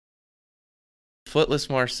Footless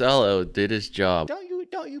Marcelo did his job.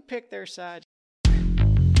 Don't you pick their side.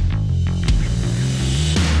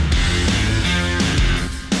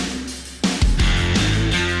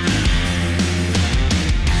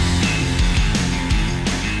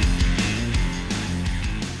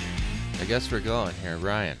 I guess we're going here,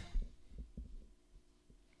 Ryan.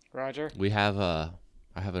 Roger. I have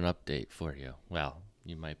an update for you. Well,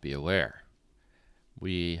 you might be aware.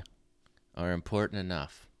 We are important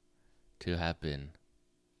enough to have been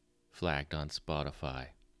flagged on Spotify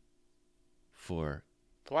for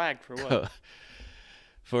Flagged for what?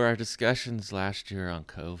 for our discussions last year on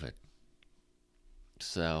COVID.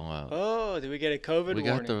 So Did we get a COVID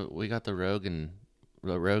warning? we got the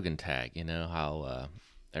Rogan tag. You know how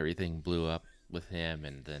everything blew up with him,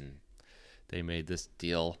 and then they made this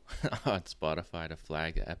deal on Spotify to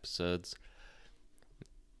flag episodes.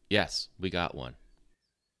 Yes, we got one.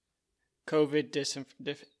 COVID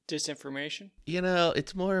disinformation? You know,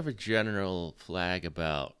 it's more of a general flag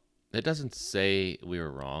about... It doesn't say we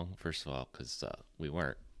were wrong, first of all, because we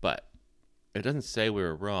weren't. But it doesn't say we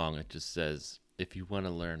were wrong. It just says, if you want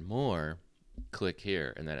to learn more, click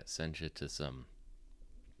here. And then it sends you to some,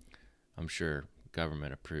 I'm sure,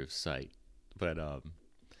 government-approved site. But,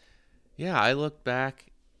 yeah, I looked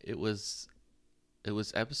back. It was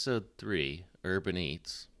episode 3, Urban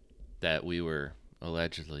Eats, that we were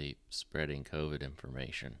allegedly spreading COVID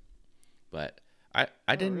information. But I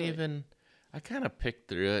didn't really? even... I kind of picked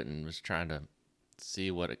through it and was trying to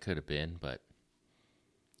see what it could have been, but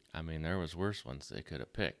I mean, there was worse ones they could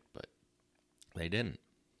have picked, but they didn't.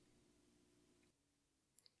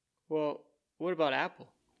 Well, what about Apple?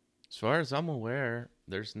 As far as I'm aware,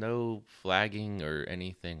 there's no flagging or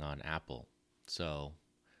anything on Apple. So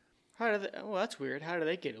How do they? Well, that's weird. How do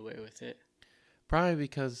they get away with it? probably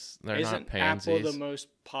because they're not Isn't pansies. Apple the most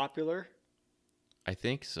popular, I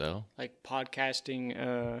think so. like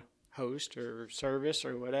podcasting host or service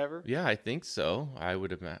or whatever? Yeah, I think so. I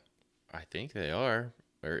think they are,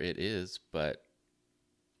 or it is, but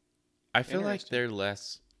I feel like Interesting. they're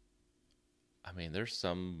less. I mean, there's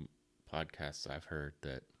some podcasts I've heard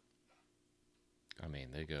that, I mean,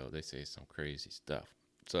 they say some crazy stuff.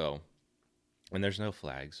 So, and there's no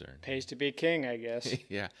flags or anything. Pays to be king, I guess.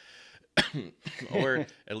 Yeah. Or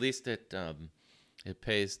at least it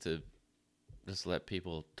pays to just let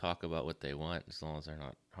people talk about what they want as long as they're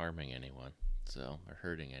not harming anyone, or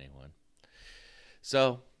hurting anyone.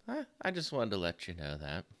 So I just wanted to let you know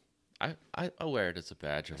that I wear it as a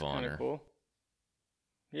badge of Kind honor. of cool.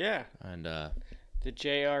 Yeah, And the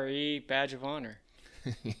JRE badge of honor.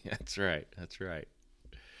 that's right.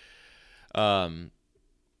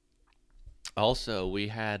 Also, we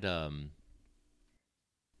had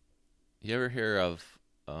you ever hear of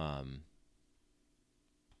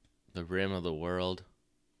the Rim of the World?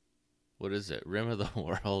 What is it? Rim of the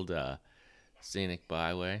World Scenic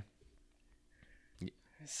Byway? It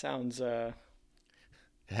sounds.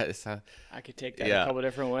 It's, I could take that Yeah. a couple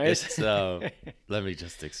different ways. It's let me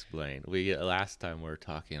just explain. We last time we were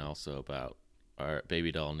talking also about our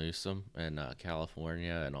Baby Doll Newsom in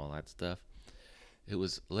California and all that stuff. It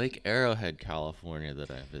was Lake Arrowhead, California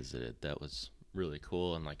that I visited. That was really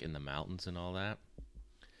cool, and like in the mountains and all that.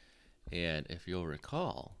 And if you'll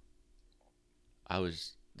recall,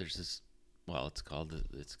 there's this, well, it's called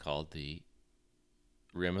the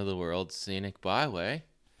Rim of the World Scenic Byway,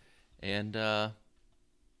 and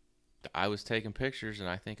I was taking pictures, and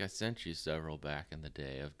I think I sent you several back in the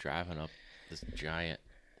day of driving up this giant,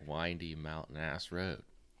 windy, mountain-ass road.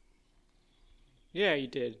 Yeah, you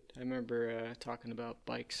did. I remember talking about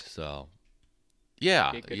bikes. So,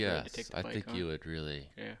 yeah, Be a good road to yes, take the I bike think on. you would really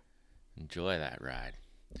Yeah. enjoy that ride.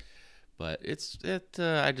 But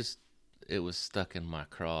it was stuck in my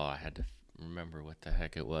craw. I had to remember what the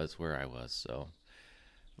heck it was, where I was. So,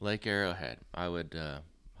 Lake Arrowhead, I would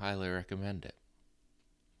highly recommend it.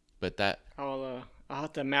 But I'll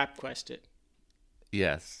have to map quest it.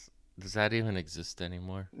 yes, does that even exist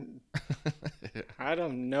anymore? I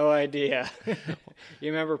don't no idea.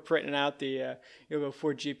 You remember printing out the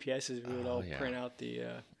before GPSs, we would all yeah. print out the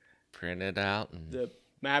Print it out and the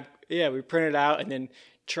map. Yeah, we print it out and then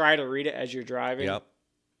try to read it as you're driving. yep.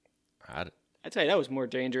 I'd say that was more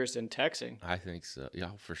dangerous than texting. I think so.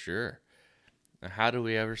 Yeah, for sure. Now, how do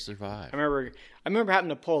we ever survive? I remember having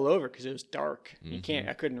to pull over because it was dark.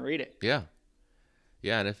 I couldn't read it. Yeah.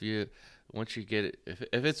 Yeah, and once you get it,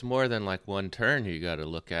 if it's more than like one turn you got to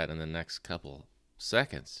look at in the next couple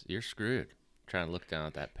seconds, you're screwed trying to look down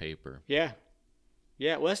at that paper. Yeah.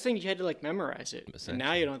 Yeah, well, that's the thing, you had to like memorize it. And now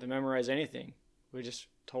Essentially. you don't have to memorize anything. We're just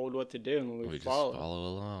told what to do and we Just follow. follow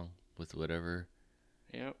along with whatever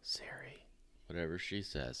Yep. Siri, whatever she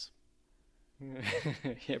says.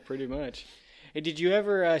 Yeah, pretty much. Hey, did you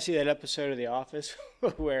ever see that episode of The Office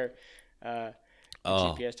where the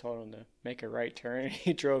Oh, GPS told him to make a right turn and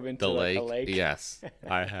he drove into the like a lake. lake? Yes,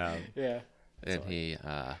 I have. Yeah. And So, he,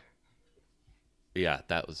 yeah,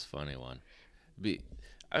 that was a funny one.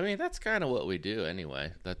 I mean, that's kind of what we do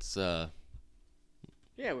anyway. That's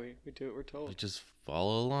yeah, we do what we're we told. just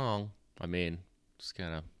follow along. I mean, it's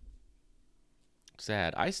kind of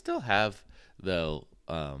sad. I still have though,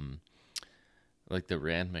 like the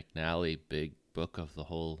Rand McNally big book of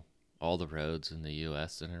all the roads in the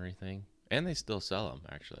U.S. and everything, and they still sell them.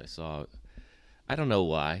 Actually, I saw. I don't know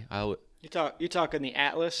why. You talking the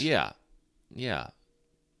Atlas? Yeah, yeah,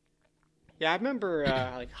 Yeah, I remember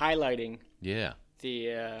like highlighting yeah,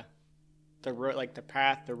 the road, like the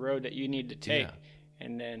path, the road that you need to take, yeah.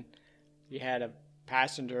 and then you had a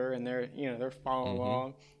passenger, and they're following Mm-hmm.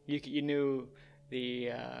 along. You knew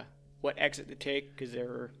the what exit to take because they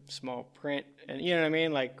were small print, and you know what I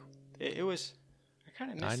mean. Like it was, I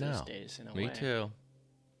kind of I miss those know. days in a Me way. too.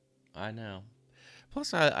 I know.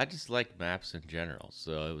 Plus, I just like maps in general,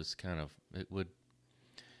 so it was kind of it would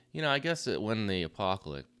I guess when the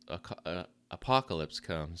apocalypse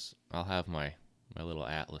comes, I'll have my little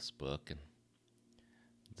atlas book, and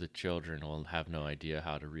the children will have no idea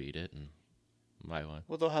how to read it, and my one,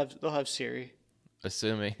 Well, they'll have Siri.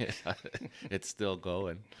 assuming it's still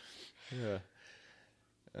going. Yeah.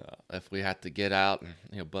 If we have to get out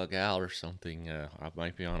and bug out or something, I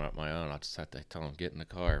might be on my own. I'll just have to tell them get in the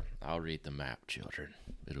car. I'll read the map, children.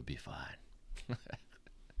 It'll be fine.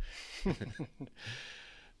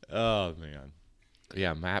 Oh man,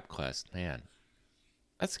 yeah, MapQuest, man.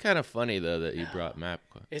 That's kind of funny though that you brought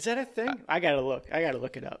MapQuest. Is that a thing? I gotta look. I gotta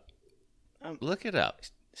look it up. Look it up.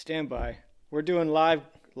 Stand by. We're doing live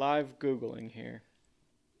googling here.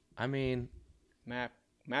 I mean,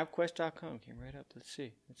 Mapquest.com came right up. Let's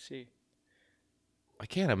see. I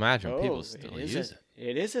can't imagine Oh, people still use it.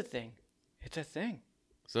 It is a thing. It's a thing.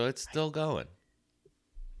 So it's still going.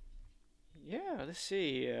 Yeah, let's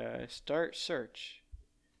see. Start search.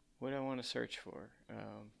 What do I want to search for?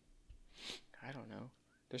 I don't know.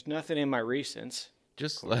 There's nothing in my recents.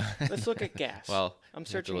 Just Let's look at gas. well, I'm you have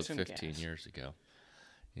to searching look some 15 gas. years ago.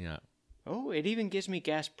 Yeah. Oh, it even gives me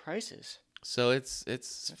gas prices. So it's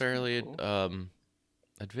fairly kinda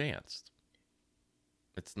advanced.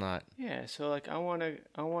 It's not. Yeah, so like I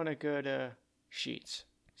wanna go to Sheets.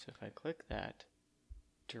 So if I click that,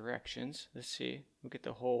 directions. Let's see. We'll get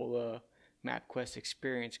the whole MapQuest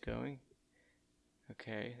experience going.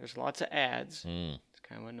 Okay, there's lots of ads. It's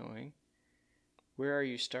kind of annoying. Where are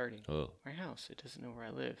you starting? Oh. My house. It doesn't know where I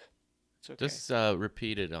live. It's okay. Just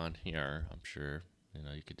repeat it on here. I'm sure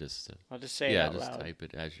you could just. I'll just say it Yeah, out just loud. type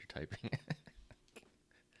it as you're typing.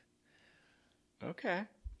 Okay.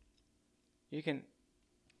 You can.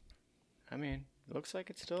 I mean, it looks like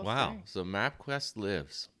it's still a Wow. thing. So MapQuest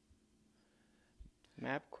lives,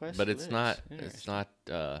 MapQuest. but it's lives. not. It's Interesting.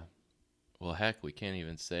 not. Well, heck, we can't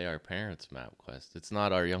even say our parents' MapQuest. It's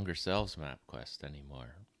not our younger selves' MapQuest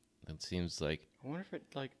anymore. It seems like. I wonder if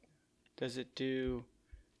it does it do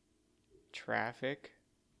traffic?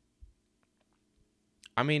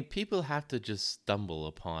 I mean, people have to just stumble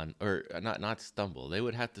upon, or not stumble. They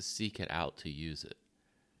would have to seek it out to use it.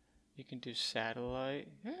 You can do satellite.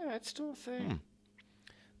 Yeah, it's still a thing.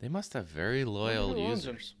 They must have very loyal who owns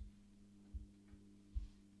 'em. users.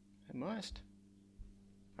 It must.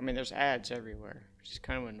 I mean, there's ads everywhere, which is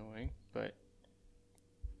kind of annoying, but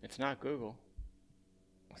it's not Google.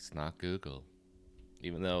 It's not Google,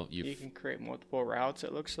 even though You can create multiple routes.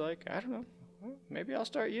 It looks like. I don't know. Well, maybe I'll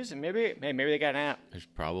start using. Maybe they got an app. there's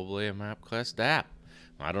probably a MapQuest app.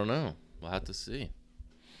 I don't know. We'll have to see.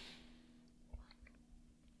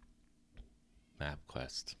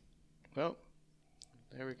 MapQuest. Well,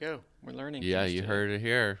 there we go. We're learning. Yeah, things you today. heard it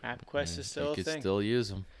here. MapQuest is still you a can thing. still use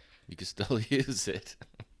them. You can still use it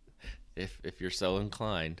if you're so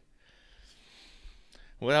inclined.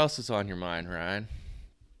 What else is on your mind, Ryan?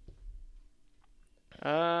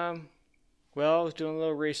 Well, I was doing a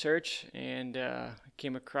little research and I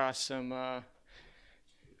came across some.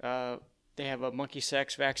 They have a monkey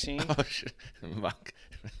sex vaccine. Oh, shit.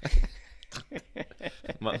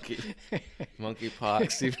 Monkey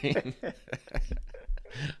pox, you mean?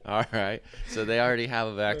 All right. So they already have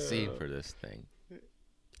a vaccine for this thing.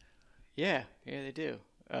 Yeah, they do.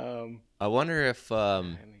 I wonder if I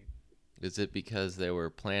mean, is it because they were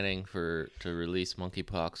planning to release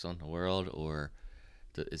monkeypox on the world, or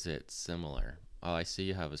is it similar? Oh, I see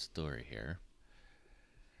you have a story here.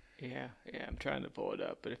 yeah, I'm trying to pull it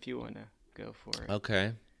up, but if you want to go for it.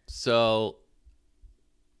 Okay. So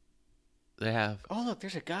they have. Oh, look,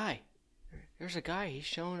 there's a guy. There's a guy. He's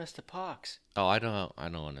showing us the pox. Oh, I don't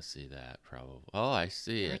want to see that. Probably. Oh, I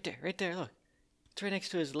see Right it. there, right there. Look, it's right next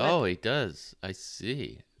to his lip. Oh, he does. I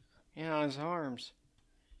see. Yeah, on his arms.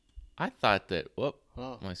 I thought that. Whoop.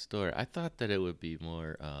 Oh, My story. I thought that it would be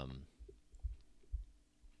more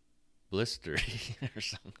blistery or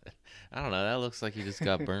something. I don't know. That looks like he just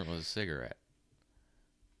got burnt with a cigarette.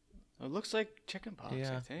 it looks like chickenpox,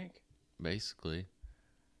 Yeah. I think. Basically.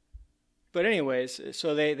 But anyways,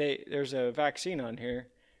 so they there's a vaccine on here,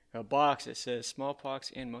 a box that says smallpox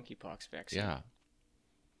and monkeypox vaccine. Yeah.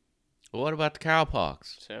 Well, what about the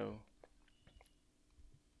cowpox? So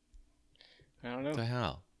I don't What know. the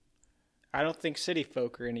hell? I don't think city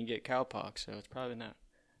folk are gonna get cowpox, so it's probably not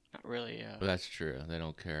really. Well, that's true. They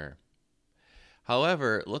don't care.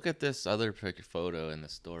 However, look at this other photo in the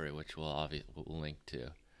story, which we'll link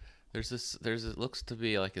to. It looks to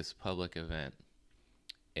be like this public event,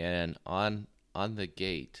 and on the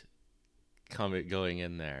gate, going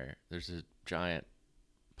in there, there's a giant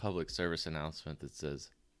public service announcement that says,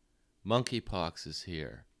 "Monkeypox is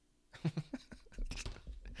here."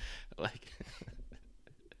 Like,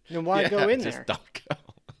 Then why go in just there? don't go.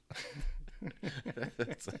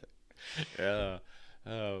 Yeah.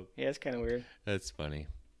 Oh, Yeah, it's kind of weird. that's funny.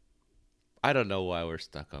 I don't know why we're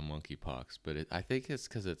stuck on monkeypox, but I think it's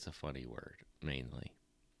because it's a funny word, mainly.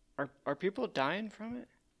 Are people dying from it?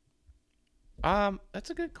 That's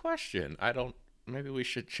a good question. Maybe we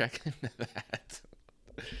should check into that.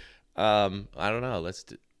 I don't know.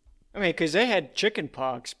 I mean, because they had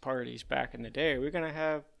chickenpox parties back in the day. Are we gonna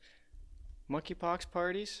have monkeypox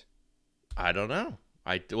parties? I don't know.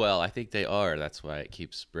 I think they are. That's why it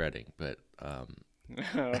keeps spreading. But Oh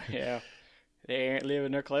yeah, they ain't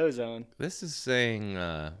leaving their clothes on. this is saying,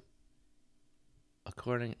 that's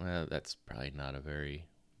probably not a very.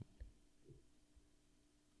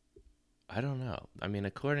 I don't know. I mean,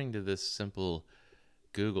 according to this simple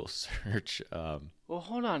Google search, Well,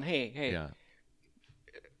 hold on. Hey, yeah.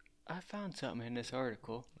 I found something in this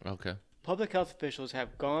article. Okay. Public health officials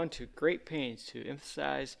have gone to great pains to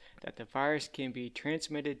emphasize that the virus can be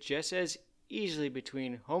transmitted just as easily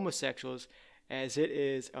between homosexuals as it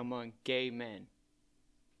is among gay men.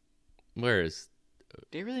 Where is?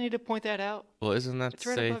 They really need to point that out. Well, isn't that It's the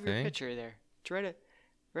right same above your thing? picture there. It's right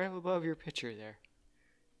above your picture there.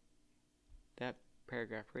 That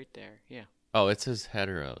paragraph right there. Yeah. Oh, it says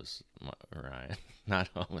heteros, Ryan, not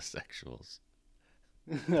homosexuals.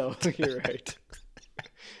 No, you're right.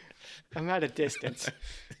 I'm at a distance.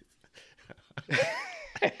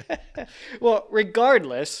 Well,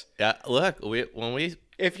 regardless, Yeah, look, when we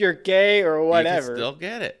if you're gay or whatever, you can still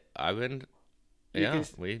get it. You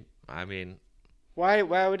can I mean, why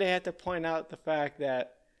would they have to point out the fact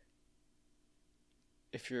that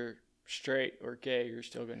if you're straight or gay, you're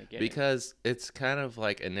still going to get it? because it's kind of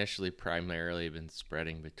like initially primarily been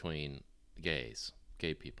spreading between gay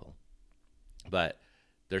people. But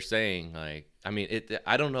they're saying like, I mean,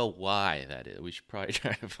 I don't know why that is. We should probably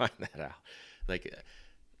try to find that out. Like,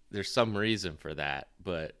 there's some reason for that,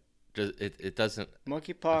 but it doesn't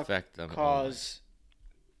Monkeypox affect them. cause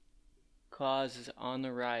is on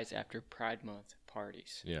the rise after Pride Month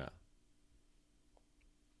parties. Yeah.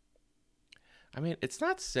 I mean, it's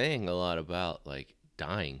not saying a lot about like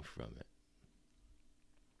dying from it.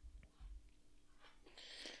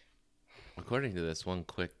 According to this one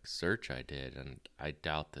quick search I did, and I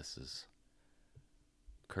doubt this is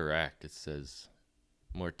correct, it says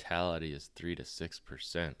mortality is 3 to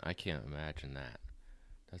 6%. I can't imagine that.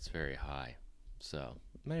 That's very high. So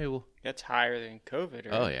maybe we'll. That's higher than COVID,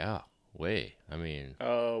 right? Oh yeah, way. I mean,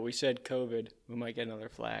 Oh, we said COVID. We might get another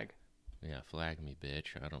flag. yeah, flag me,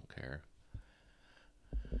 bitch. I don't care.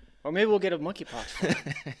 Or maybe we'll get a monkeypox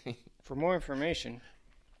flag. For more information,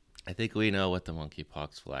 I think we know what the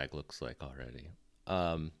monkeypox flag looks like already.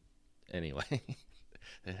 Anyway,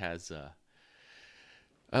 it has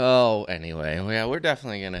anyway, yeah, we're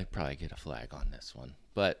definitely gonna probably get a flag on this one.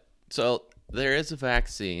 But so there is a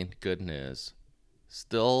vaccine. Good news.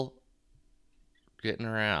 Still getting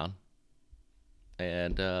around,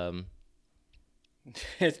 and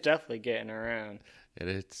it's definitely getting around.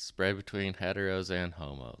 it's spread between heteros and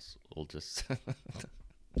homos. We'll just.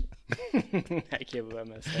 I can't believe I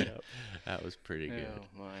messed that up. That was pretty good.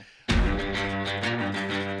 Oh my.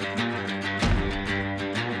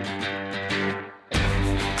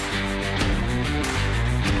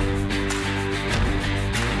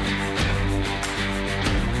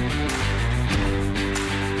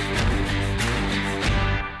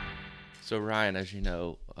 So Ryan, as you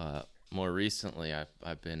know, more recently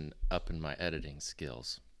I've been upping my editing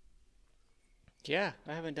skills. Yeah,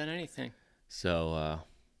 I haven't done anything. So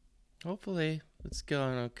hopefully It's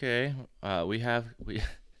going okay. We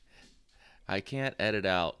I can't edit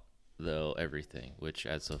out though everything, which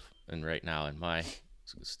as of and right now in my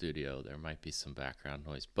studio there might be some background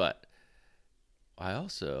noise, but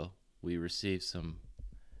we received some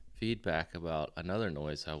feedback about another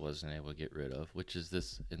noise I wasn't able to get rid of, which is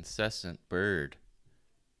this incessant bird.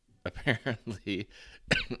 Apparently,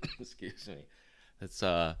 excuse me. It's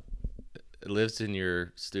it lives in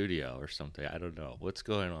your studio or something. I don't know what's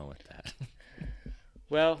going on with that.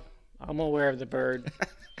 Well, I'm aware of the bird,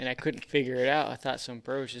 and I couldn't figure it out. I thought some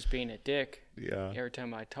bird was just being a dick. Yeah, Every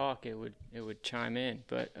time I talk, it would chime in.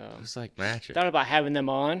 But it's like magic. thought about having them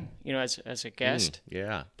on, as a guest.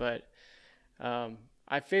 Yeah. But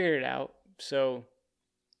I figured it out. So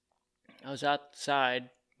I was outside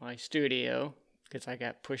my studio because I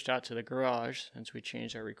got pushed out to the garage since we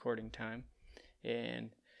changed our recording time. And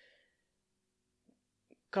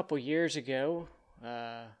a couple years ago,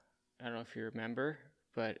 I don't know if you remember,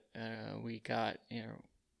 but we got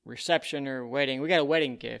reception or wedding. We got a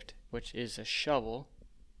wedding gift, which is a shovel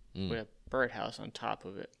with a birdhouse on top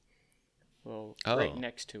of it. Well, right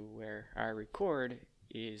next to where I record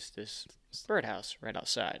is this birdhouse right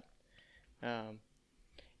outside.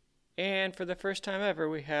 And for the first time ever,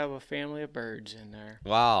 we have a family of birds in there.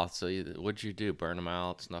 Wow. So what'd you do? Burn them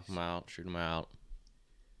out, snuff them out, shoot them out?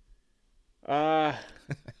 I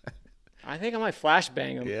think I might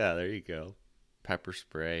flashbang them. Yeah, there you go. Pepper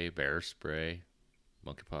spray, bear spray,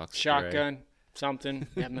 monkeypox Shotgun, something.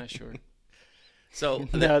 Yeah, I'm not sure. So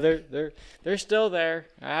No, they're still there.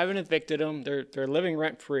 I haven't evicted them. They're living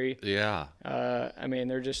rent free. yeah, I mean,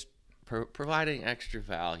 they're just providing extra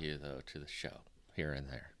value though to the show here and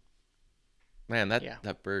there. Man,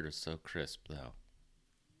 that bird is so crisp though.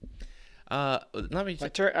 Let me.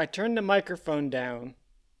 I turned the microphone down,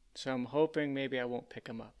 so I'm hoping maybe I won't pick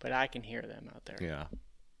them up, but I can hear them out there. Yeah,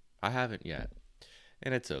 I haven't yet,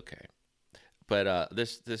 and it's okay. But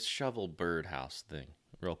this shovel birdhouse thing,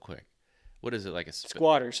 real quick. What is it like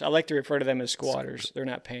squatters? I like to refer to them as squatters. They're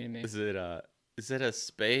not paying me. Is it a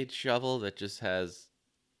spade shovel that just has?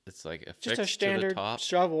 It's like affixed just a standard to the top?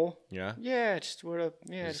 shovel. Yeah. Yeah, just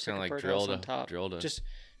just kind of like birdhouse on top. drilled. Just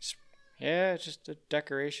a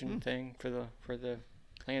decoration thing for the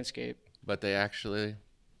landscape. But they actually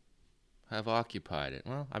have occupied it.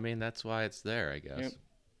 Well, I mean that's why it's there, I guess. Yep.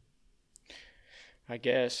 I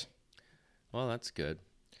guess. Well, that's good.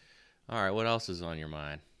 All right, what else is on your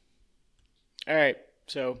mind? All right,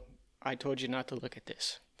 so I told you not to look at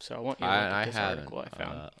this, so I want you to look at this article I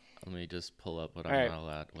found. Let me just pull up what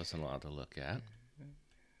wasn't allowed to look at.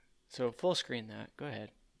 So full screen that. Go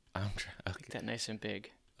ahead. Okay. Make that nice and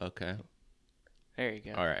big. Okay. There you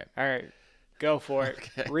go. All right. Go for it.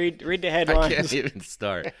 Okay. Read the headlines. I can't even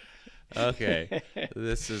start. Okay.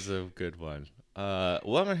 This is a good one.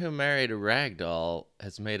 Woman who married a rag doll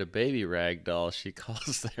has made a baby rag doll she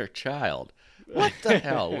calls their child. What the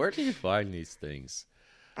hell? Where do you find these things?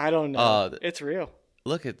 I don't know. It's real.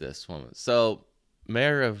 Look at this woman. So,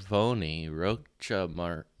 Maravoni Rocha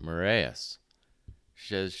Moraes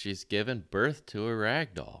says she's given birth to a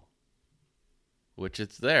rag doll. Which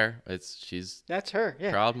it's there. That's her.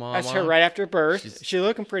 Yeah. Proud mama. That's her right after birth. She's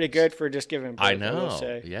looking pretty good for just giving birth. I know. I will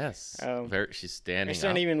say. Yes. She's standing She's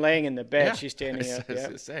up. not even laying in the bed. Yeah. She's standing up.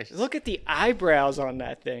 Yeah. Look at the eyebrows on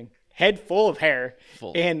that thing. Head full of hair.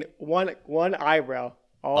 And one eyebrow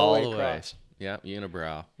all the way across. Yep.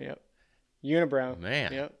 Unibrow. Yep. Unibrow.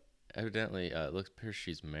 Man. Yep. Evidently, appears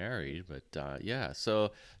she's married, but yeah.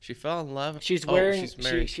 So she fell in love. She's wearing.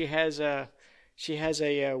 She has a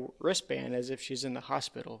wristband as if she's in the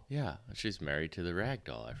hospital. Yeah, she's married to the rag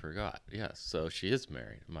doll. I forgot. Yes, so she is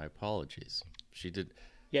married. My apologies. She did.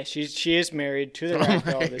 Yeah, she is married to the rag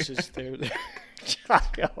doll. This is the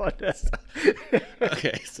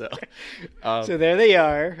Okay, so so there they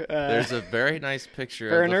are. There's a very nice picture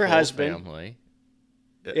her of and the her full husband. family.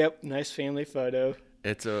 Yep, nice family photo.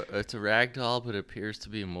 It's a rag doll, but it appears to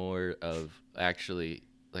be more of actually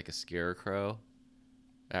like a scarecrow.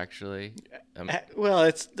 Actually, well,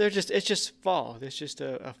 it's just fall. It's just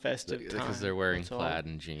a festive time because they're wearing plaid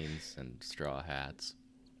and jeans and straw hats.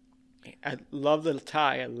 I love the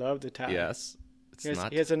tie. I love the tie. Yes,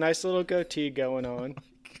 he has a nice little goatee going on.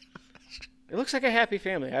 It looks like a happy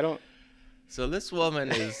family. I don't. So this woman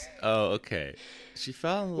is. Oh, okay. She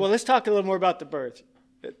fell. Well, let's talk a little more about the birth.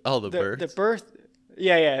 Birth. The birth.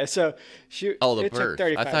 Yeah. So she. Oh, the it birth. Took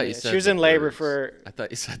 35 I thought minutes. you said she was the in labor birds. for. I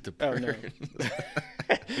thought you said the bird. Oh, no.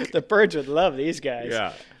 The birds would love these guys.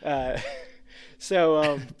 Yeah.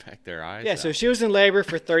 So. Pack their eyes. Yeah. out. So she was in labor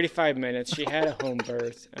for 35 minutes. She had a home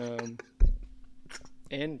birth.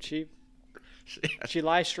 And she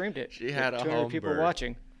live streamed it. She had a 200 home people birth.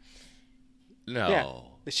 watching. No.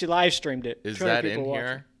 Yeah, she live streamed it. Is 200 that in people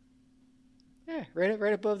here? watching. Yeah,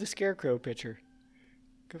 right above the scarecrow picture.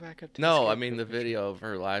 Go back up to No, the I mean the picture. video of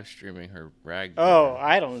her live streaming her rag. Oh,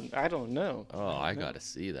 I don't know. Oh, I got to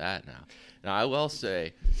see that now. Now, I will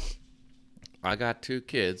say, I got 2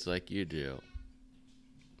 kids like you do.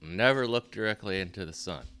 Never look directly into the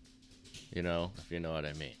sun. You know, if you know what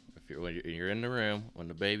I mean. When you're in the room, when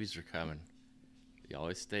the babies are coming, you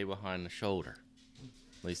always stay behind the shoulder.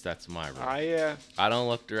 At least that's my rule. I don't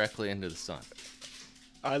look directly into the sun.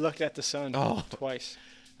 I looked at the sun twice.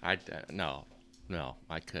 No,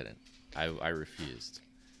 I couldn't. I refused.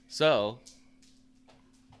 So,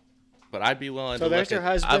 but I'd be willing to there's look her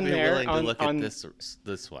at. husband I'd be there willing to on- look on- at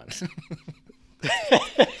this one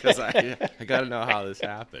because I got to know how this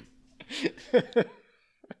happened.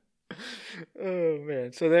 Oh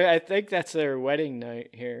man! So I think that's their wedding night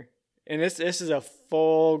here, and this is a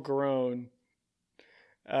full grown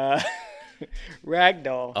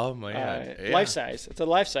ragdoll. Oh man, yeah. Life size. It's a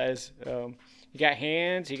life size. You got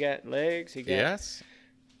hands, you got legs, you got. Yes,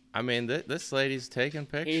 I mean this lady's taking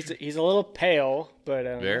pictures. He's a little pale, but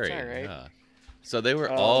Very. that's all right. Yeah. So they were.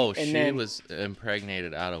 and she then- was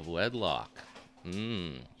impregnated out of wedlock.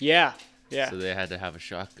 Yeah. So they had to have a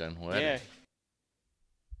shotgun wedding. Yeah.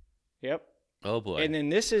 Yep. Oh boy. And then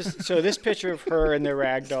this picture of her and the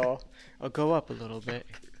ragdoll. I'll go up a little bit.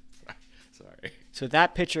 Sorry. So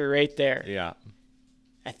that picture right there. Yeah.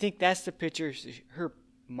 I think that's the picture her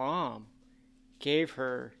mom gave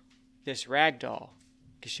her this ragdoll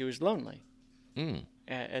because she was lonely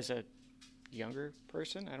as a younger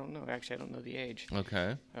person. I don't know. Actually, I don't know the age.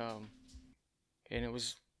 Okay. And it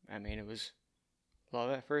was love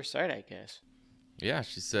at first sight, I guess. Yeah,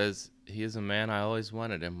 she says, he is a man I always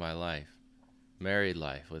wanted in my life. Married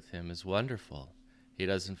life with him is wonderful. He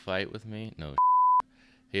doesn't fight with me. No.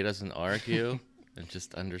 He doesn't argue and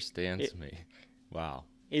just understands me. Wow.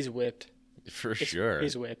 He's whipped. For sure.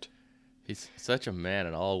 He's whipped. He's such a man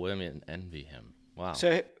and all women envy him. Wow.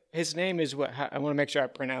 So his name is what? I want to make sure I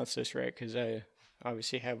pronounce this right because I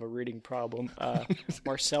obviously have a reading problem.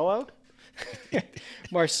 Marcelo?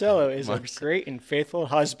 Marcelo is a great and faithful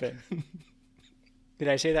husband. Did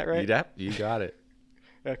I say that right? Yep, you got it.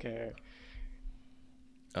 Okay.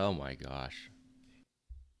 Oh my gosh.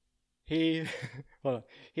 He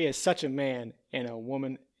is such a man and a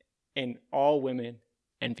woman, and all women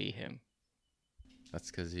envy him. That's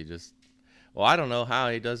because he just. Well, I don't know how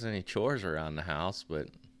he does any chores around the house, but.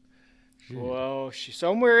 Well,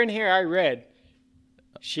 somewhere in here I read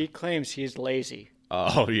she claims he's lazy.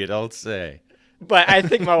 Oh, you don't say. But I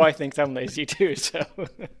think my wife thinks I'm lazy too, so.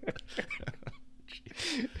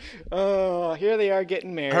 Oh, here they are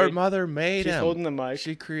getting married. Her mother made him. She's holding the mic.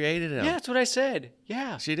 She created him. Yeah, that's what I said.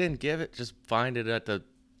 Yeah. She didn't give it, just find it at the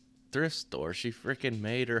thrift store. She freaking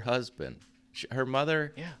made her husband. Her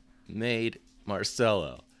mother made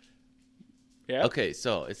Marcelo. Yeah. Okay,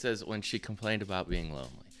 so it says when she complained about being lonely.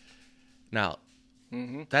 Now,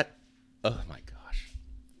 that, oh my gosh.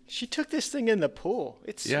 She took this thing in the pool.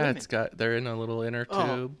 It's swimming. They're in a little inner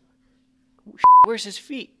tube. Where's his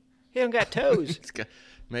feet? He don't got toes.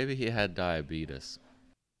 Maybe he had diabetes.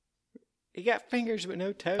 He got fingers but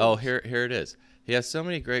no toes. Oh, here it is. He has so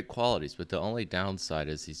many great qualities, but the only downside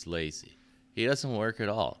is he's lazy. He doesn't work at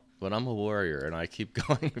all. But I'm a warrior, and I keep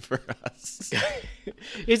going for us.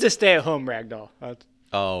 He's a stay-at-home ragdoll.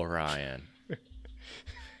 Oh, Ryan.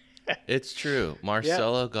 It's true.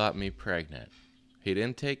 Marcelo got me pregnant. He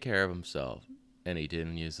didn't take care of himself, and he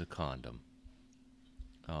didn't use a condom.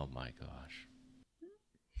 Oh, my gosh.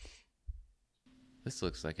 This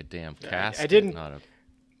looks like a damn casket.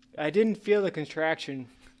 I didn't feel the contraction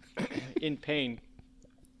in pain.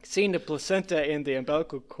 Seeing the placenta in the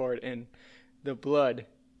umbilical cord and the blood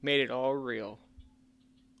made it all real.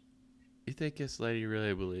 You think this lady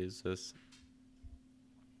really believes this?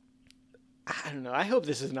 I don't know. I hope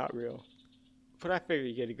this is not real. But I figure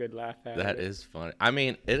you get a good laugh out of it. That is funny. I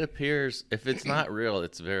mean, it appears, if it's not real,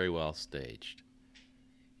 it's very well staged.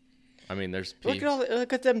 I mean, there's people.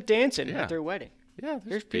 Look at them dancing at their wedding. Yeah,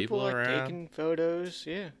 There's people like around. taking photos.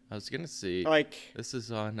 Yeah. I was going to see. Like, this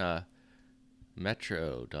is on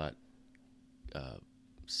metro.co.uk,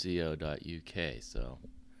 so.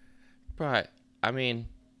 Right. I mean.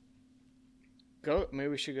 maybe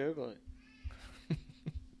we should Google it.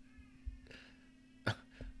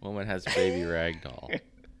 Woman has baby ragdoll.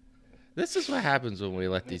 This is what happens when we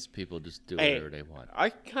let these people just do whatever they want. I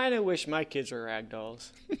kind of wish my kids were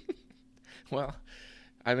ragdolls. Well,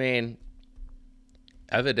 I mean,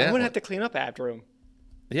 evidently. I wouldn't have to clean up after them.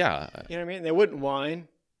 Yeah. You know what I mean? They wouldn't whine.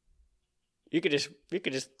 You could just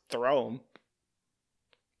throw them.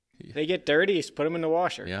 They get dirty, just put them in the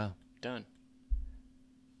washer. Yeah. Done.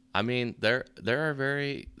 I mean, there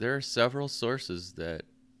are several sources that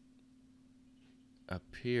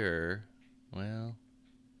appear. Well,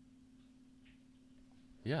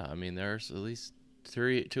 yeah. I mean, there's at least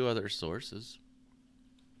two other sources.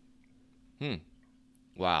 Hmm.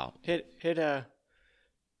 Wow. Hit go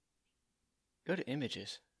to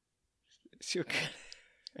images. See what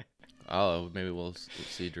Oh, maybe we'll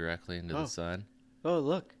see directly into Oh. the sun. Oh,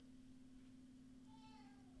 look.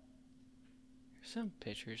 There's some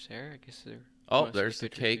pictures there. I guess they're. Oh, most of there's the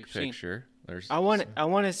pictures cake we've seen. picture. There's I want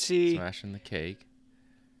to see. smashing the cake.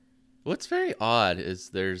 What's very odd is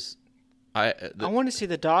there's I I want to see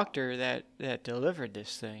the doctor that delivered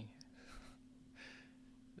this thing.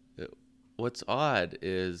 what's odd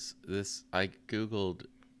is this. I googled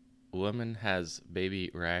woman has baby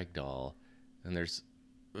rag doll, and there's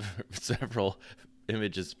several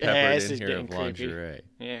images Yeah, peppered this in is here getting of creepy. lingerie.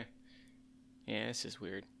 Yeah. Yeah, this is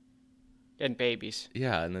weird. And babies.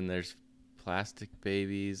 Yeah, and then there's plastic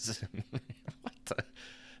babies. What the?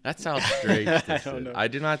 That sounds strange. I don't know. I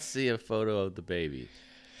do not see a photo of the baby.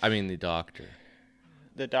 I mean, the doctor.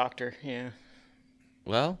 The doctor, yeah.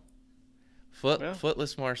 Well, Well.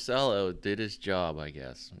 Footless Marcello did his job, I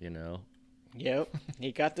guess. You know, Yep.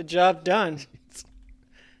 He got the job done.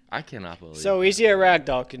 I cannot believe. So that. easy a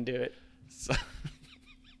ragdoll can do it. So-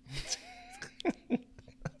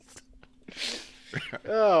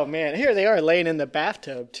 Oh man, here they are laying in the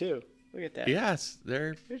bathtub too. Look at that. yes,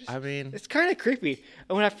 They're just- I mean, It's kind of creepy.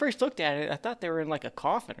 And when I first looked at it, I thought they were in like a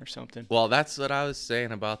coffin or something. well, that's what I was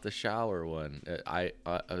saying about the shower one. I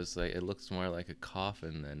was like, it looks more like a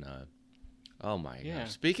coffin than. Oh my Yeah.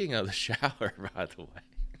 gosh! Speaking of the shower, by the way.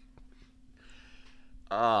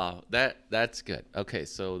 Oh, that's good. Okay,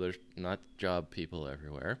 so there's not job people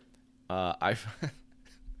everywhere. I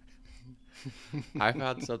I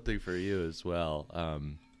found something for you as well.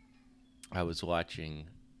 I was watching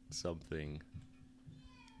something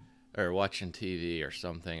or watching TV or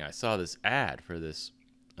something. I saw this ad for this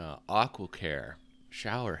AquaCare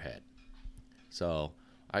shower head. So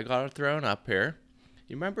I got it thrown up here.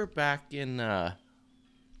 You remember back in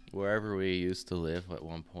wherever we used to live at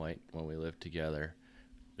one point when we lived together,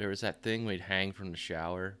 there was that thing we'd hang from the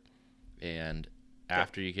shower, and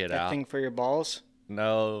after you get That out, thing for your balls.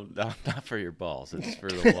 no, not for your balls. It's for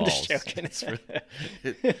the walls. Just joking. It's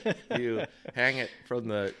for, you hang it from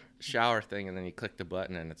the shower thing, and then you click the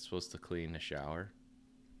button, and it's supposed to clean the shower.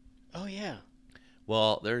 Oh yeah.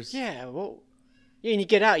 Well, there's Yeah. Well. Yeah, and you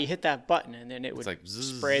get out, you hit that button, and then it would like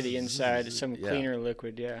zzz, spray the inside of zzz, some yeah. cleaner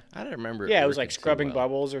liquid. Yeah. I don't remember. Yeah, it was like working too scrubbing well.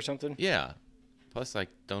 bubbles or something. Yeah. Plus, I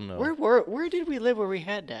don't know. Where did we live where we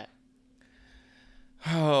had that?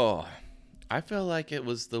 Oh, I feel like it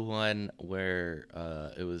was the one where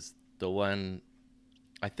it was the one.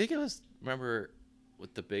 I think it was. Remember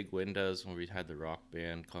with the big windows when we had the rock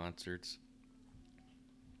band concerts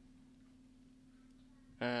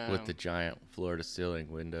with the giant floor to ceiling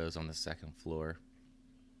windows on the second floor.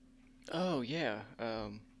 Oh yeah.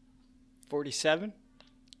 47.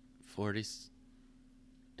 40s.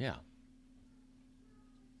 Yeah.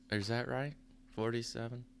 Is that right?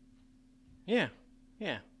 47. Yeah.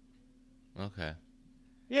 Yeah. Okay.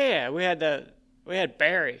 Yeah. We had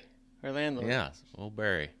Barry, our landlord, Yeah. Old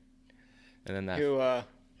Barry. And then that. who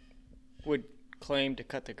would claim to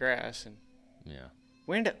cut the grass, and Yeah.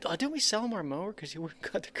 we ended up. Didn't we sell him our mower because he wouldn't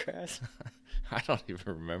cut the grass? I don't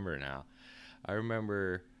even remember now. I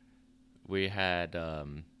remember we had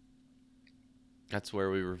that's where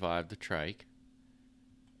we revived the trike,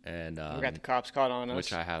 and We got the cops caught on us.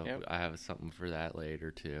 which I have Yep. I have something for that later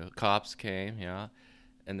too. Cops came, yeah,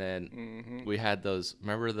 and then Mhm. we had those.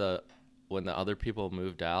 Remember when the other people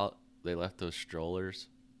moved out, they left those strollers,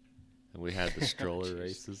 and we had the stroller Jeez.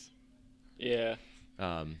 races. Yeah.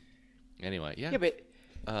 Anyway, yeah. Yeah, but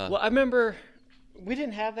Uh, well, I remember we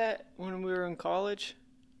didn't have that when we were in college.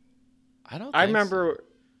 I don't. I think remember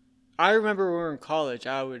when we were in college.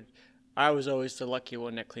 I was always the lucky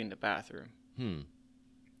one that cleaned the bathroom.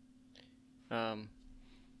 So.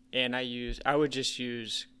 And I would just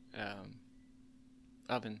use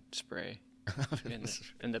oven spray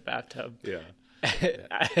in the bathtub. Yeah.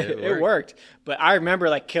 It worked, but I remember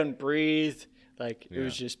like couldn't breathe. Like it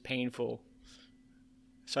was Yeah. just painful.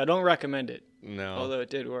 So I don't recommend it, No. although it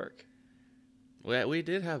did work. Well, we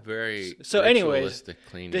did have very So anyways, ritualistic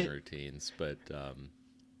cleaning routines, but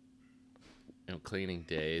cleaning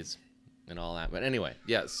days and all that. But anyway,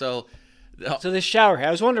 yeah. So So this shower head,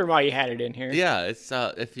 I was wondering why you had it in here. yeah, it's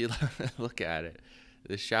if you look at it,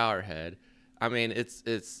 the shower head. I mean, it's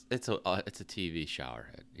a TV shower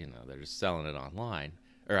head. You know, they're just selling it online,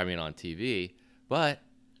 or I mean on TV. But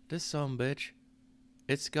this sumbitch,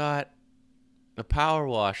 it's got a power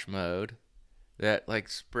wash mode that like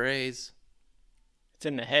sprays. It's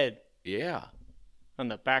in the head Yeah. on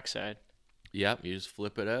the backside. Yep. You just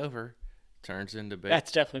flip it over, turns into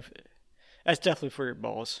That's definitely for your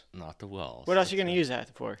balls. not the walls. What else are you gonna use that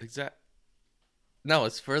for? Exact. No,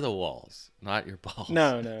 it's for the walls, not your balls.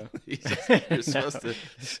 No. You're supposed to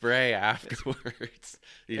spray afterwards.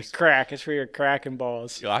 It's crack. It's for your crack and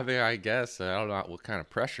balls. I mean, I guess I don't know what kind of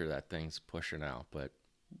pressure that thing's pushing out, but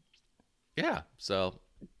yeah. So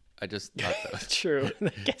I just thought that was, True. I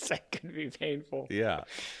guess that could be painful. yeah.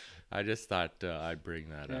 I just thought I'd bring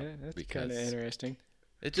that up Yeah, that's because kind of interesting.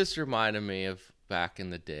 it just reminded me of back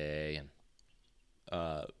in the day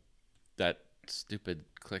and that stupid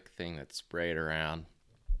click thing that sprayed around.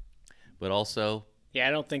 But also, Yeah,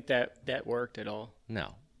 I don't think that worked at all.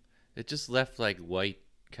 no, it just left like white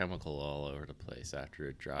chemical all over the place after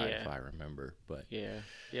it dried, Yeah. if I remember. But Yeah.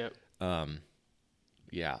 Yep.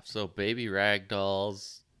 yeah. So baby rag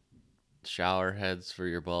dolls, shower heads for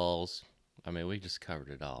your balls. I mean, we just covered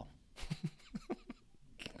it all.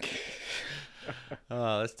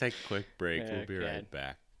 Let's take a quick break. We'll be right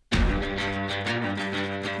back.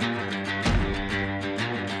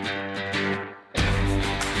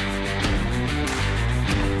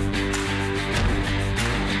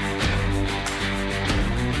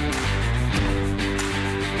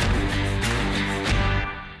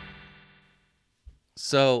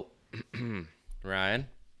 So, Ryan,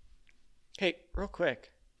 Hey, real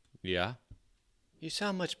quick. yeah. You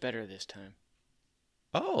sound much better this time.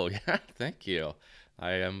 Oh, yeah. Thank you.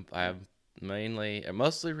 I am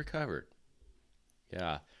mostly recovered.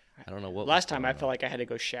 Yeah. I don't know what. Last time I felt like I had to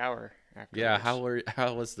go shower after. Yeah.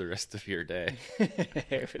 How was the rest of your day?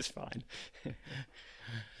 It was fine.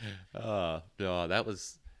 No, that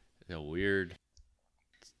was a weird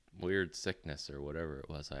sickness or whatever it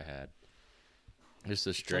was I had. Just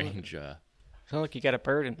a strange. Sound like you got a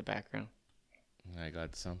bird in the background. I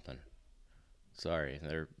got something. Sorry,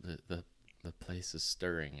 the place is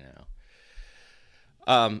stirring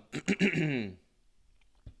now.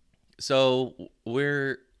 So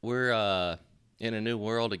we're in a new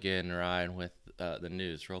world again, Ryan, with the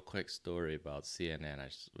news. Real quick story about CNN.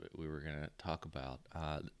 We were gonna talk about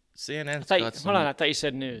CNN's got some. Hold on, I thought you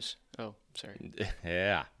said news. Oh, sorry.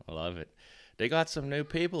 Yeah, I love it. They got some new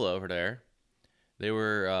people over there. They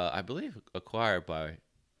were, I believe, acquired by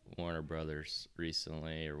Warner Brothers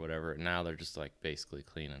recently or whatever. Now they're just like basically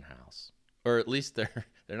cleaning house, or at least they're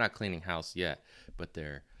not cleaning house yet, but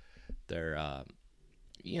they're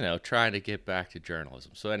trying to get back to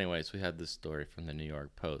journalism. So, anyways, we had this story from the New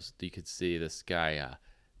York Post. You could see this guy,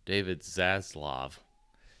 David Zaslav,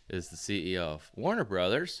 is the CEO of Warner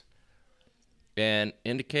Brothers, and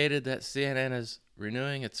indicated that CNN is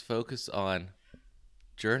renewing its focus on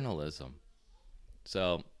journalism.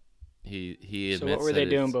 So he admits. So what were they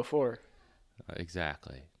doing before?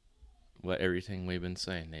 Exactly, everything we've been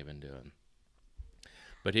saying they've been doing.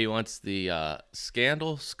 But he wants the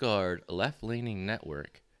scandal-scarred left-leaning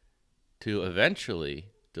network to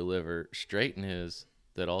eventually deliver straight news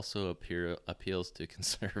that also appeals to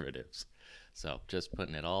conservatives. So just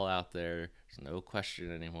putting it all out there. There's no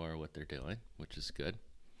question anymore what they're doing, which is good.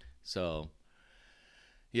 So,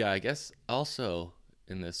 yeah, I guess also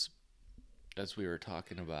in this, as we were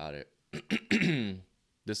talking about it,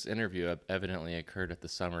 this interview evidently occurred at the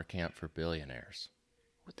summer camp for billionaires.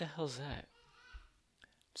 What the hell's that?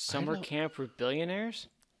 Summer camp for billionaires?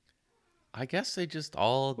 I guess they just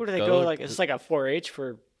all. Where do they go? Like it's like a 4-H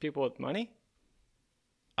for people with money.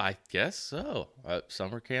 I guess so.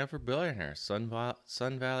 Summer camp for billionaires, Sun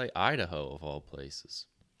Valley, Idaho, of all places.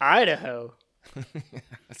 Idaho.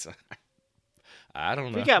 I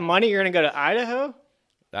don't know. If you got money, you're gonna go to Idaho.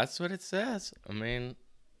 That's what it says. I mean,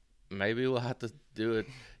 maybe we'll have to do it.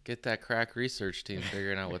 Get that crack research team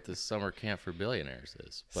figuring out what this summer camp for billionaires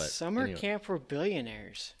is. But summer anyway. camp for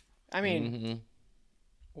billionaires. I mean, Mm-hmm.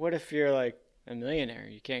 What if you're like a millionaire?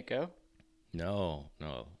 You can't go. No.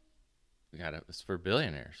 It's for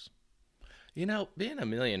billionaires. Being a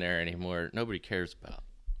millionaire anymore, nobody cares about.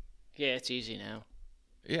 Yeah, it's easy now.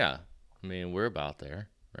 Yeah, I mean we're about there,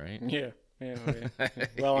 right? Yeah.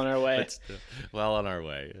 Well on our way. Well on our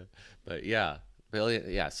way. But yeah,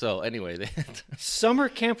 yeah. So anyway, Summer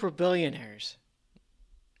camp for billionaires.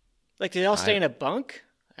 Like, did they all stay in a bunk?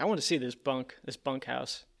 I want to see this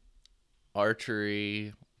bunkhouse.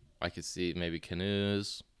 Archery. I could see maybe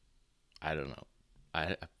canoes. I don't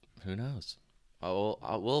know. Who knows?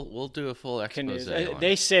 We'll do a full expose. Canoes.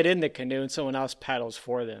 They sit in the canoe and someone else paddles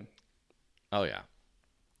for them. Oh yeah,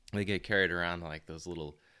 they get carried around like those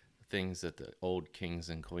little things that the old kings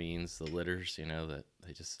and queens, the litters, that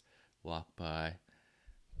they just walk by.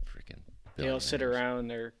 Freaking They all sit billionaires. around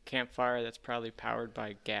their campfire that's probably powered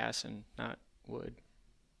by gas and not wood.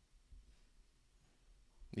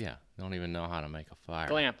 Yeah, don't even know how to make a fire.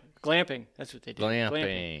 Glamping. That's what they do.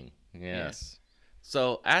 Glamping. Yes.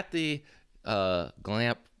 So at the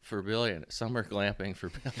glamp for summer glamping for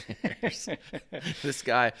billionaires, this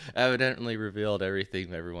guy evidently revealed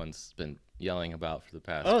everything everyone's been yelling about for the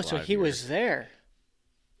past. Oh, 5 so he years. was there.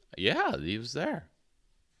 Yeah, he was there.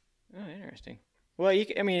 Oh, interesting. Well,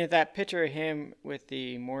 I mean, that picture of him with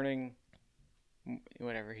the morning,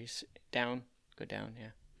 whatever, he's down, go down, yeah.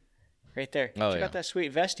 Right there. Oh, Check yeah. out that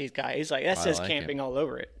sweet vest he's got. He's like, that says like camping all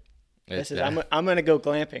over it. That says, It- I'm going to go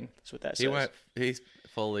glamping. That's what that says. He's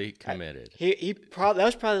fully committed. He probably, that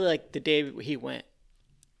was probably like the day he went.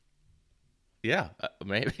 Yeah,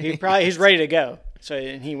 maybe. He's ready to go. So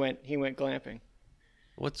and he went glamping.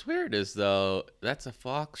 What's weird is though that's a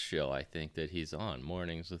Fox show. I think that he's on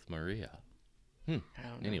Mornings with Maria. I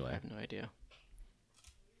don't know. Anyway. I have no idea.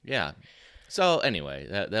 Yeah. So anyway,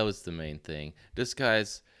 that was the main thing. This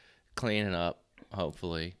guy's cleaning up,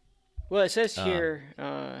 hopefully. Well, it says here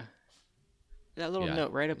that little yeah.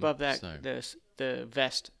 note right above that Sorry. the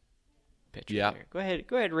vest picture. Yeah. There. Go ahead,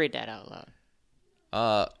 and read that out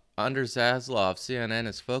loud. Under Zaslav, CNN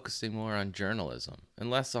is focusing more on journalism and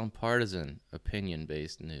less on partisan,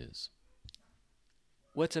 opinion-based news.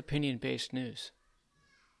 What's opinion-based news?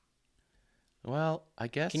 Well, I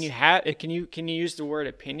guess. Can you use the word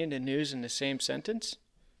opinion and news in the same sentence?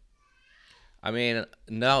 I mean,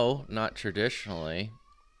 no, not traditionally.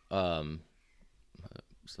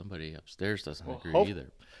 Somebody upstairs doesn't agree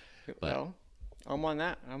either. Well, I'm on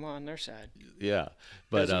that. I'm on their side. Yeah,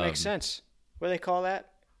 but Doesn't make sense. What do they call that?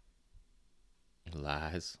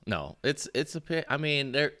 Lies. No, it's I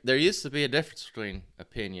mean, there used to be a difference between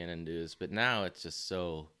opinion and news, but now it's just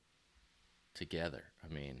so together.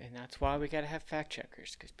 I mean, And that's why we got to have fact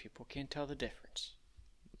checkers, because people can't tell the difference.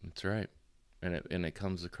 that's right. And it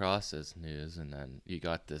comes across as news, and then you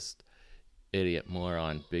got this idiot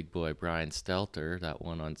moron, big boy Brian Stelter, that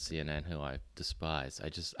one on CNN who I despise.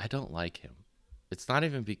 I don't like him. It's not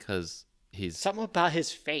even because he's Something about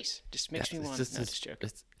his face just makes me it's want just to his- joke.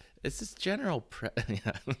 It's just general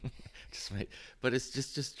yeah. But it's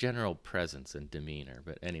just general presence and demeanor.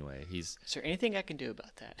 But anyway, he's Is there anything I can do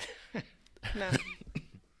about that? No.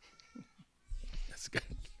 that's good.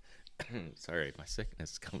 Sorry, my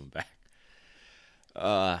sickness is coming back.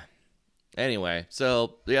 Anyway,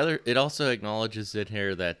 so it also acknowledges in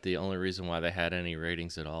here that the only reason why they had any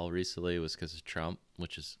ratings at all recently was because of Trump,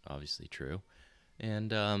 which is obviously true.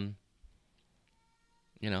 And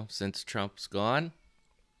since Trump's gone,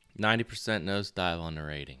 90% nosedive on the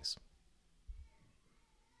ratings.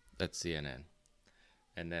 That's CNN.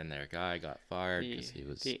 And then their guy got fired because he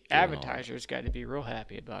was The doing all- advertisers got to be real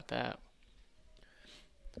happy about that.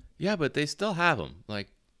 Yeah, but they still have them. Like,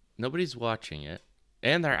 nobody's watching it.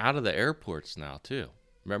 And they're out of the airports now, too.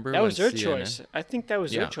 Remember That when was their CNN choice. I think that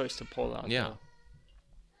was Yeah. their choice to pull out. Yeah.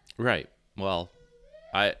 though. Right. Well,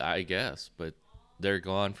 I guess, but they're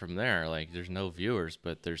gone from there. Like, there's no viewers,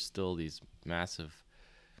 but there's still these massive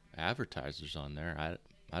advertisers on there.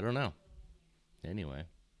 I don't know. Anyway.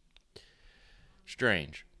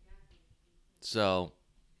 Strange. So,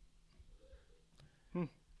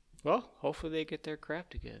 Well, hopefully they get their crap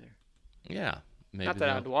together. yeah. Maybe Not that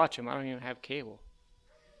I'd watch them. I don't even have cable.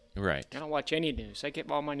 Right. I don't watch any news. I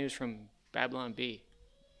get all my news from Babylon B,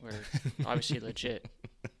 where it's obviously legit.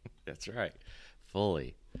 That's right.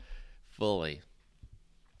 Fully.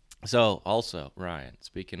 So, also, Ryan,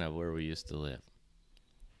 speaking of where we used to live,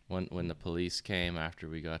 when the police came after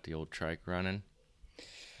we got the old trike running,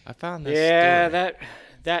 I found this Yeah, story.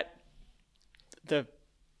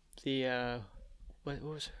 what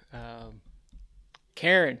was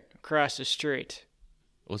Karen across the street.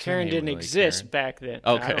 Was her Karen name didn't really exist Karen? back then.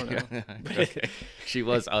 Okay. I don't know. Okay. She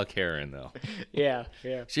was a Karen, though. Yeah.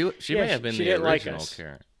 She Yeah, may have been she the didn't like original us.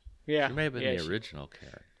 Karen. Yeah. She may have been yeah, the original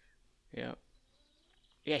Karen. Yeah.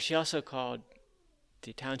 Yeah, she also called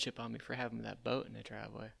the township on me for having that boat in the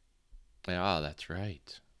driveway. Yeah, that's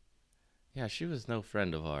right. Yeah, she was no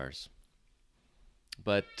friend of ours.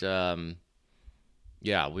 But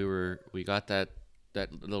yeah, we got that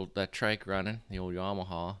trike running, the old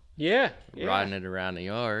Yamaha, Yeah. riding it around the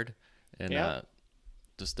yard and Yeah.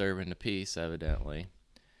 disturbing the peace, evidently,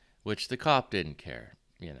 which the cop didn't care.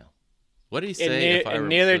 What did he say? And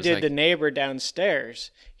neither did the neighbor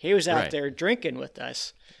downstairs. He was out Right. there drinking with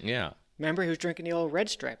us. Yeah, Remember, he was drinking the old Red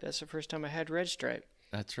Stripe. That's the first time I had Red Stripe.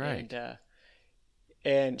 that's right.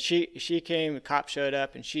 And she came. The cop showed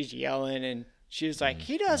up, and she's yelling, and she was like,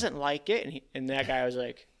 "He doesn't like it." And that guy was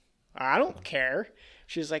like, "I don't care."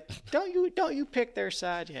 She was like, don't you pick their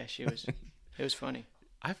side. Yeah, she was. It was funny.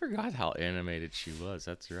 I forgot how animated she was.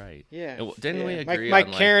 That's right. Yeah. And didn't we yeah. agree My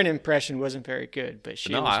on Karen impression wasn't very good, but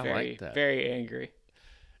she No, was I very, like that. very angry.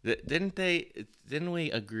 Didn't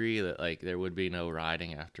we agree that like there would be no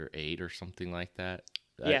riding after 8 or something like that?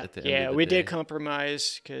 Yeah, At the end yeah, of the we day? did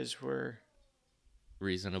compromise because we're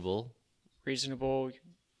Reasonable, reasonable,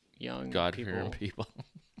 young God-fearing people. people.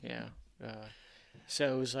 Yeah.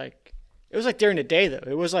 So it was like during the day though.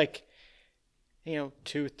 It was like,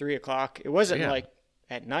 2, 3 o'clock. It wasn't Yeah. like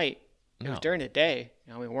at night. It was No. during the day.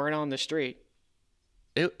 We weren't on the street.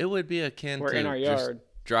 It would be akin We're to in our just yard.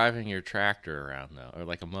 driving your tractor around though, or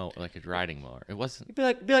like a riding mower. It wasn't.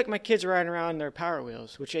 It'd be like my kids riding around their Power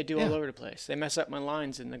Wheels, which they do all Yeah. over the place. They mess up my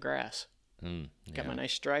lines in the grass. Got my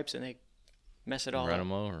nice stripes, and they mess it all Run up.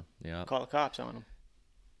 them over. Yeah. Call the cops on them.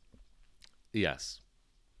 Yes.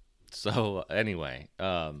 So anyway,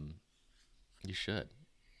 you should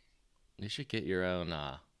get your own,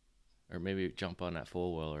 or maybe jump on that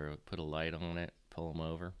 4-wheeler, put a light on it, pull them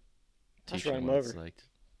over. Just teach run 'em what it's over. like.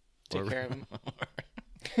 Take Or- care of them.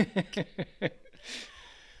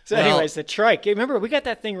 So, anyways, the trike. Remember, we got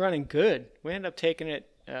that thing running good. We ended up taking it.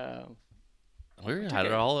 We had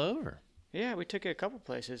it all over. Yeah, we took it a couple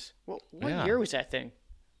places. What Yeah. year was that thing?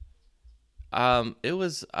 It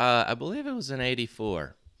was, I believe it was in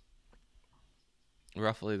 '84.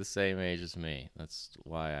 Roughly the same age as me. That's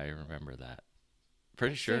why I remember that.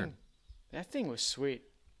 Pretty sure. That thing was sweet.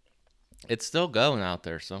 It's still going out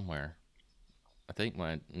there somewhere. I think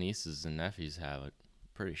my nieces and nephews have it.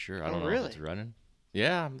 Pretty sure. I don't know really? if it's running.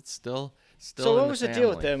 Yeah, it's still. So in what was the deal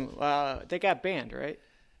with family. them? They got banned, right?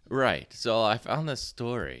 Right. So I found this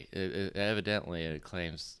story. Evidently, it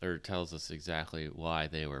claims or tells us exactly why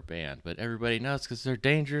they were banned, but everybody knows because they're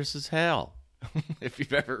dangerous as hell. If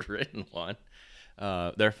you've ever ridden one,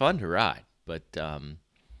 they're fun to ride. But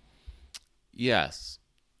yes.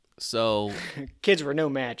 So Kids were no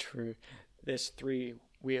match for this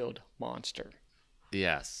 3-wheeled monster.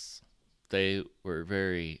 yes, they were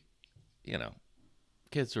very,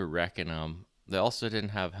 kids were wrecking them. They also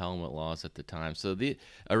didn't have helmet laws at the time. So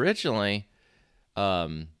originally,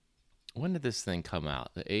 when did this thing come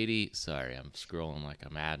out? The 80. Sorry, I'm scrolling like a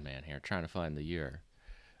madman here, trying to find the year.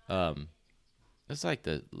 It's like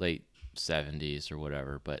the late 70s or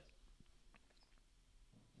whatever. But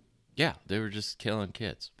yeah, they were just killing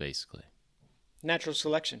kids basically. Natural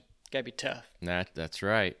selection. Gotta be tough. That's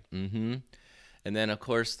right. Mm-hmm. And then of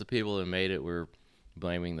course the people who made it were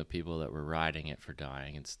blaming the people that were riding it for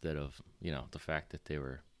dying instead of, the fact that they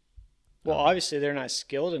were. Well, obviously they're not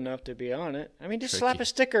skilled enough to be on it. I mean, just slap Tricky. a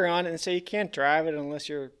sticker on it and say you can't drive it unless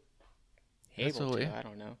you're That's able what to. we- I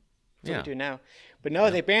don't know. That's Yeah. what we do now. But no,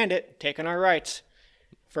 they banned it. Taking our rights.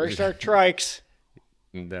 First our trikes.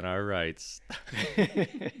 And then our rights.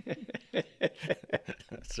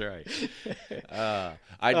 That's right.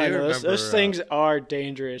 I do know, remember those things are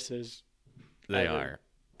dangerous, they ever. are.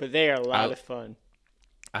 but they are a lot of fun.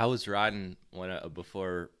 I was riding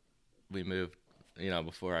before we moved,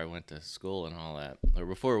 before I went to school and all that, or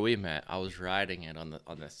before we met. I was riding it on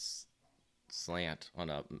this slant on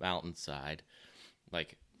a mountainside,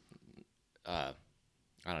 like I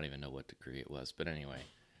don't even know what degree it was, but anyway.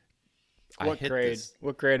 What grade?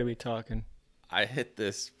 What grade are we talking? I hit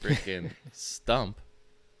this freaking stump,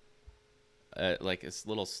 like this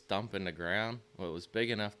little stump in the ground. Well, it was big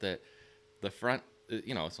enough that the front,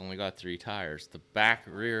 it's only got 3 tires. The back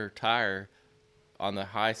rear tire on the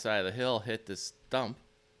high side of the hill hit this stump,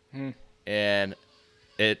 and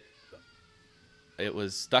it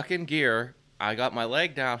was stuck in gear. I got my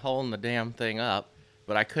leg down holding the damn thing up,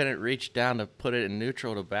 but I couldn't reach down to put it in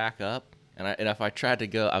neutral to back up. And if I tried to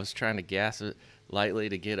go, I was trying to gas it lightly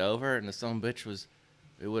to get over, and the son of a bitch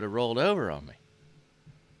it would have rolled over on me.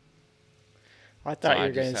 I thought So you I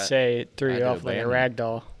were going just to had- say it threw I you had to off like a abandon rag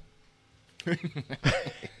doll.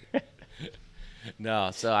 No,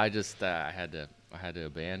 so I just I had to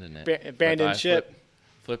abandon it. Abandoned But I ship.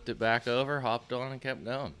 Flipped it back over, hopped on, and kept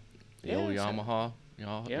going. The old Yeah, so- Yamaha,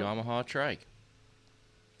 Yamaha trike.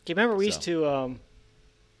 Do you remember we used So. to,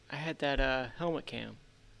 I had that helmet cam.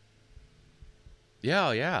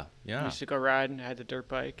 Yeah. We used to go riding. I had the dirt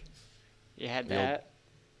bike. You had The old- that.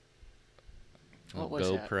 What was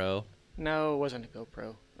that? GoPro. No, it wasn't a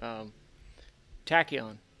GoPro.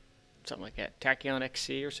 Tachyon. Something like that. Tachyon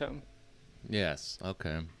XC or something. Yes.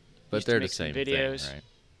 Okay. But Used to they're the make some same videos. thing, right?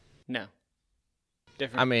 No.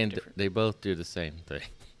 Different. I mean, different. they both do the same thing.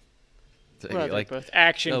 Well, they're like both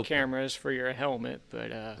action GoPro. cameras for your helmet,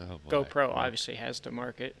 but Oh, boy. GoPro Yeah. obviously has to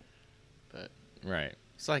market. right.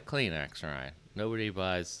 It's like Kleenex, right? Nobody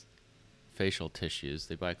buys facial tissues;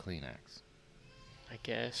 they buy Kleenex. I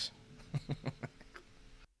guess.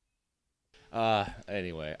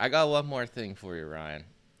 Anyway, I got one more thing for you, Ryan.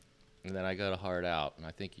 And then I got a heart out, and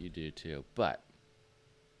I think you do too. But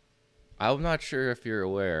I'm not sure if you're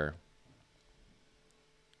aware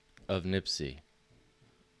of Nipsey.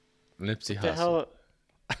 Nipsey What the Hussle. hell?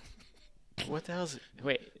 What the hell's?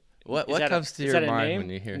 Wait. What is that comes a, to is your that a mind name? when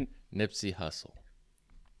you hear Nipsey Hussle?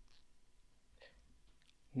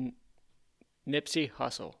 Nipsey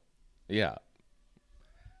Hussle. Yeah.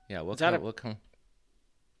 Yeah. Is that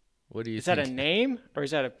What do you Is think? that a name or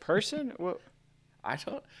is that a person? What? I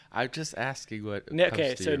don't. I'm just asking what. Okay,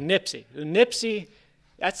 comes to so your- Nipsey. Nipsey,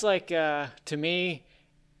 that's like to me.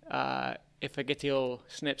 If I get the old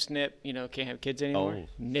snip, can't have kids anymore. Oh,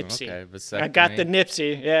 Nipsey. okay, I got the vasectomy.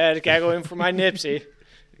 Nipsey. Yeah, gotta go in for my Nipsey.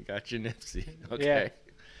 Got your Nipsey. Okay.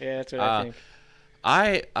 Yeah, that's what I think.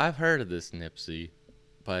 I've heard of this Nipsey,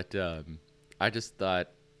 but I just thought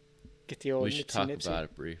Get the old we should Nipsey talk Nipsey. about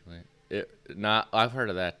it briefly. I've heard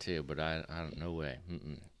of that too, but I don't. No way.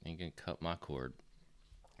 Ain't gonna cut my cord.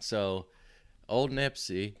 So, old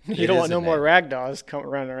Nipsey. You don't want no more rag dolls coming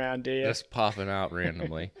running around, do you? Just popping out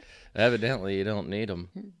randomly. Evidently, you don't need them.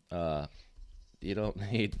 You don't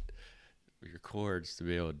need your cords to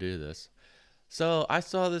be able to do this. So I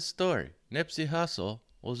saw this story. Nipsey Hussle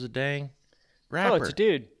was a dang rapper. Oh, it's a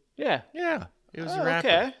dude. Yeah. Yeah, he was Oh, a rapper.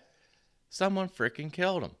 okay. Someone freaking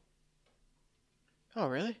killed him. Oh,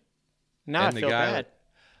 really? Now And I the feel guy- bad.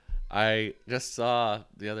 I just saw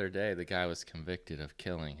the other day the guy was convicted of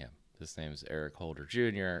killing him. His name's Eric Holder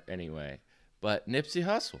Jr. Anyway, but Nipsey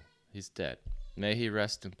Hussle, he's dead. May he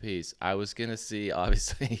rest in peace. I was gonna see.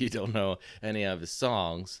 Obviously, you don't know any of his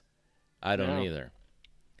songs. I don't No. either.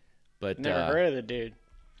 But Never heard of the dude.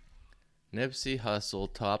 Nipsey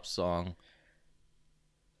Hussle top song.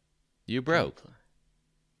 You broke.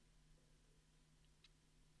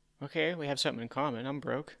 Okay, we have something in common. I'm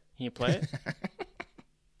broke. Can you play it?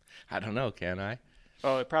 I don't know. Can I?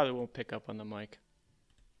 Oh, it probably won't pick up on the mic.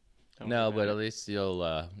 Don't No, worry but about at least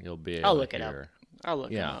you'll be able I'll to look it up. hear. it. I'll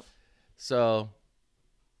look it Yeah. up. So,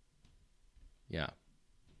 yeah.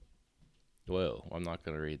 Whoa, I'm not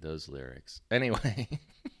going to read those lyrics. Anyway,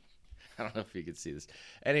 I don't know if you can see this.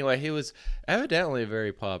 Anyway, he was evidently a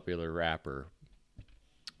very popular rapper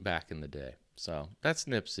back in the day. So, that's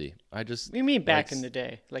Nipsey. What do you mean back like- in the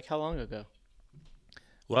day? Like how long ago?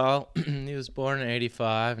 Well, he was born in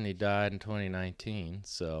 85 and he died in 2019.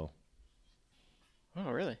 So,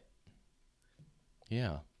 Oh, really?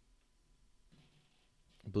 yeah.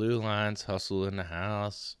 Blue Lines, Hustle in the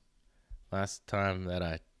House. Last time that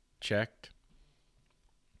I checked.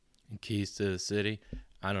 Keys to the City.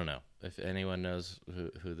 I don't know if anyone knows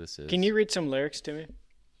who this is. Can you read some lyrics to me?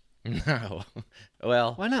 No.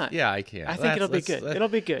 Well, Why not? Yeah, I can. I think it'll be good. It'll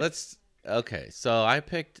be good. Okay, so I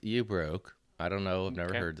picked You Broke. I don't know. I've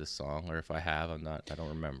never Okay. heard this song, or if I have, I don't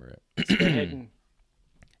remember it. Let's go ahead and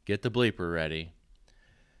Get the bleeper ready.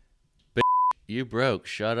 Bitch, you broke.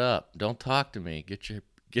 Shut up. Don't talk to me. Get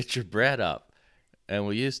your bread up. And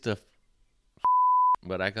we used to,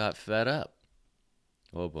 but I got fed up.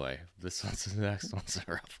 Oh boy, the next one's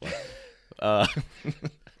a rough one.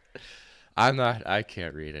 I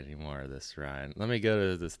can't read any more of this, Ryan. Let me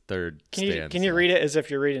go to this third stanza. Can you read it as if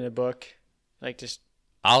you're reading a book? Like just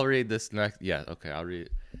I'll read this next. Yeah, okay, I'll read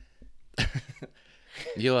it.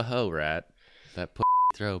 You a hoe rat. That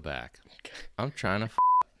throwback. I'm trying to.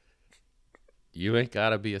 You ain't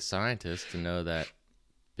gotta be a scientist to know that.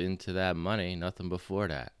 Been to that money, nothing before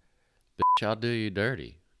that. Bitch, I'll do you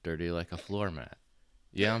dirty. Dirty like a floor mat.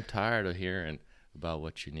 Yeah, I'm tired of hearing about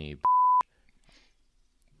what you need.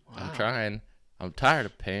 wow. I'm tired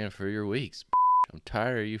of paying for your weeks. I'm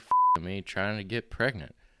tired of you me trying to get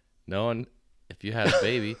pregnant. Knowing if you had a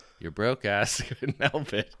baby, your broke ass couldn't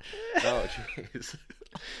help it. Oh, jeez.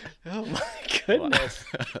 Oh my goodness.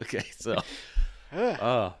 Okay, so. Ugh.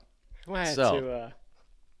 Oh, I might have so- to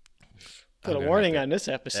put I'm a gonna warning have on this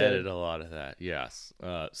to episode. edit a lot of that. Yes.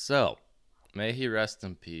 So, may he rest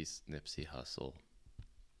in peace, Nipsey Hussle.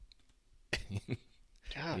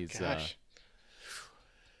 Oh he's, gosh.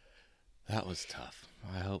 That was tough.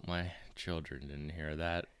 I hope my children didn't hear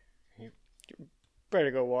that.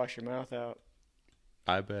 Better go wash your mouth out.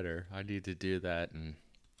 I better. I need to do that. And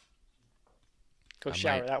Go I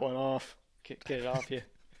shower might- that one off. Get it off you.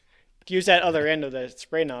 Use that other end of the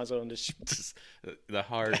spray nozzle and just the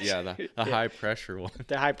hard, the Yeah. high pressure one.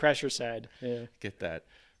 the high pressure side. Yeah. Get that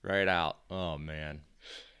right out. Oh man.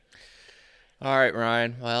 All right,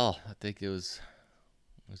 Ryan. Well, I think it was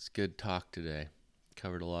good talk today.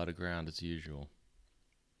 Covered a lot of ground as usual.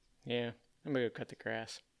 Yeah. I'm gonna go cut the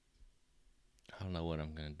grass. I don't know what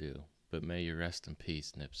I'm gonna do, but may you rest in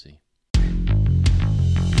peace, Nipsey.